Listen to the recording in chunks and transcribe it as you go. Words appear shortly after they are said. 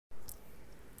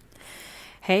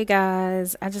Hey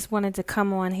guys, I just wanted to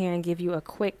come on here and give you a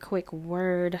quick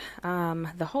word.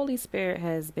 The Holy Spirit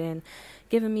has been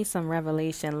giving me some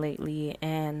revelation lately,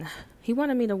 and He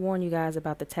wanted me to warn you guys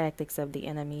about the tactics of the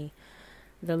enemy.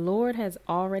 The Lord has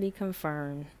already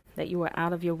confirmed that you are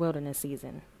out of your wilderness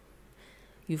season.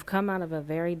 You've come out of a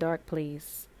very dark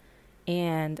place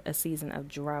and a season of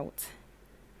drought.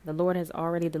 The Lord has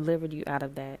already delivered you out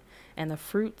of that, and the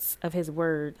fruits of His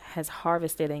word has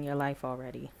harvested in your life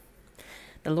already.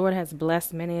 The Lord has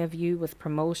blessed many of you with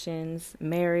promotions,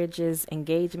 marriages,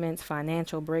 engagements,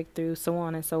 financial breakthroughs, so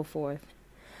on and so forth.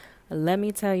 Let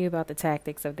me tell you about the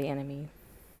tactics of the enemy.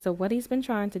 So what he's been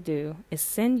trying to do is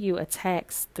send you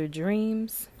attacks through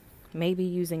dreams, maybe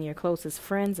using your closest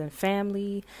friends and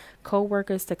family,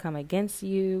 co-workers to come against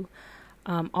you,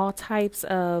 all types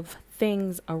of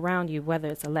things around you, whether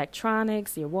it's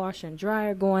electronics, your washer and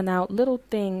dryer going out, little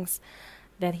things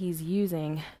that he's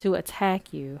using to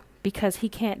attack you. Because he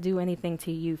can't do anything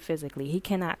to you physically. He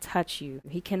cannot touch you.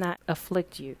 He cannot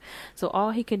afflict you. So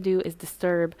all he can do is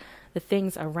disturb the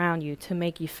things around you to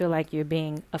make you feel like you're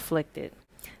being afflicted.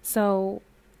 So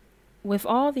with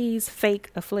all these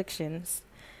fake afflictions,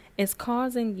 it's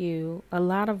causing you a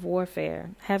lot of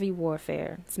warfare, heavy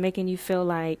warfare. It's making you feel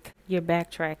like you're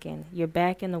backtracking. You're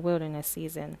back in the wilderness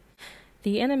season.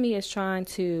 The enemy is trying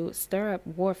to stir up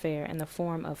warfare in the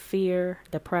form of fear,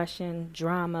 depression,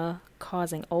 drama,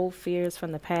 causing old fears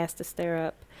from the past to stir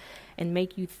up and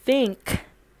make you think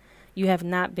you have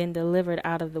not been delivered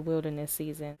out of the wilderness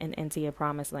season and into your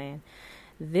promised land.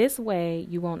 This way,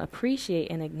 you won't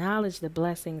appreciate and acknowledge the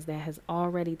blessings that has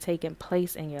already taken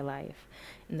place in your life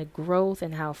and the growth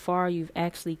and how far you've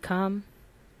actually come.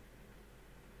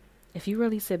 If you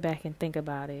really sit back and think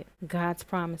about it, God's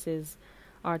promises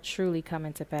are truly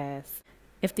coming to pass.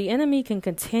 If the enemy can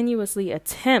continuously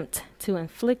attempt to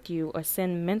inflict you or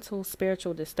send mental,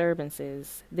 spiritual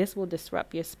disturbances, this will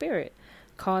disrupt your spirit,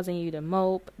 causing you to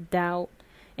mope, doubt,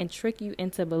 and trick you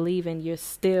into believing you're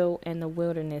still in the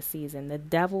wilderness season. The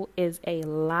devil is a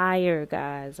liar,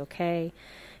 guys, okay?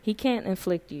 He can't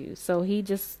inflict you. So he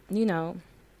just, he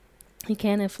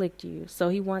can't inflict you. So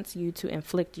he wants you to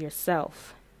inflict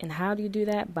yourself. And how do you do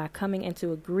that? By coming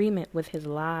into agreement with his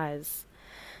lies.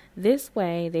 This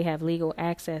way, they have legal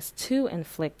access to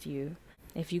inflict you.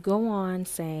 If you go on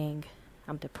saying,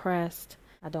 I'm depressed,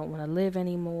 I don't want to live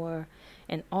anymore,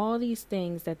 and all these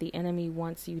things that the enemy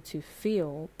wants you to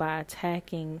feel by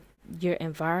attacking your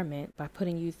environment, by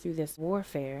putting you through this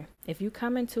warfare, if you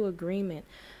come into agreement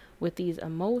with these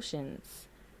emotions,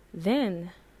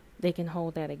 then they can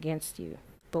hold that against you.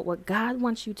 But what God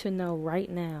wants you to know right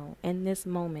now in this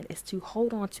moment is to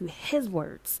hold on to his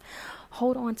words,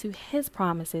 hold on to his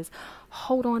promises,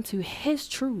 hold on to his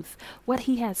truth. What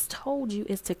he has told you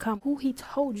is to come, who he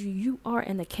told you you are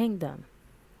in the kingdom,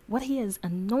 what he has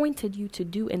anointed you to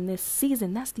do in this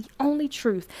season. That's the only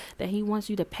truth that he wants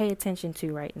you to pay attention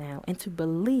to right now and to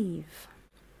believe.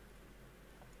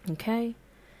 Okay?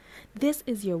 This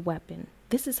is your weapon.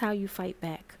 This is how you fight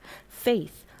back.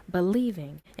 Faith.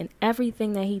 Believing in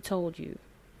everything that he told you.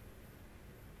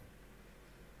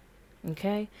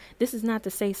 Okay? This is not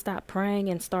to say stop praying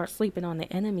and start sleeping on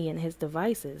the enemy and his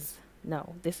devices.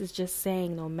 No, this is just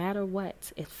saying no matter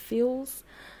what it feels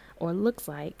or looks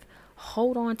like,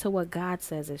 hold on to what God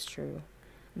says is true.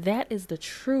 That is the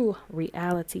true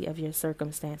reality of your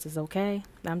circumstances, okay?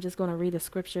 I'm just going to read a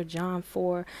scripture, John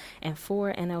 4:4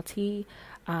 NLT.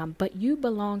 But you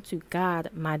belong to God,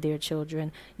 my dear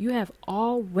children. You have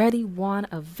already won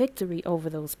a victory over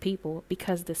those people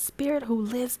because the spirit who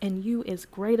lives in you is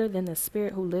greater than the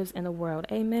spirit who lives in the world.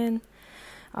 Amen.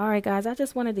 All right, guys, I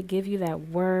just wanted to give you that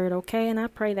word, okay? And I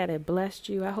pray that it blessed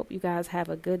you. I hope you guys have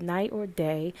a good night or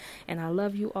day. And I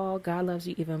love you all. God loves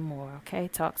you even more, okay?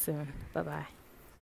 Talk soon. Bye-bye.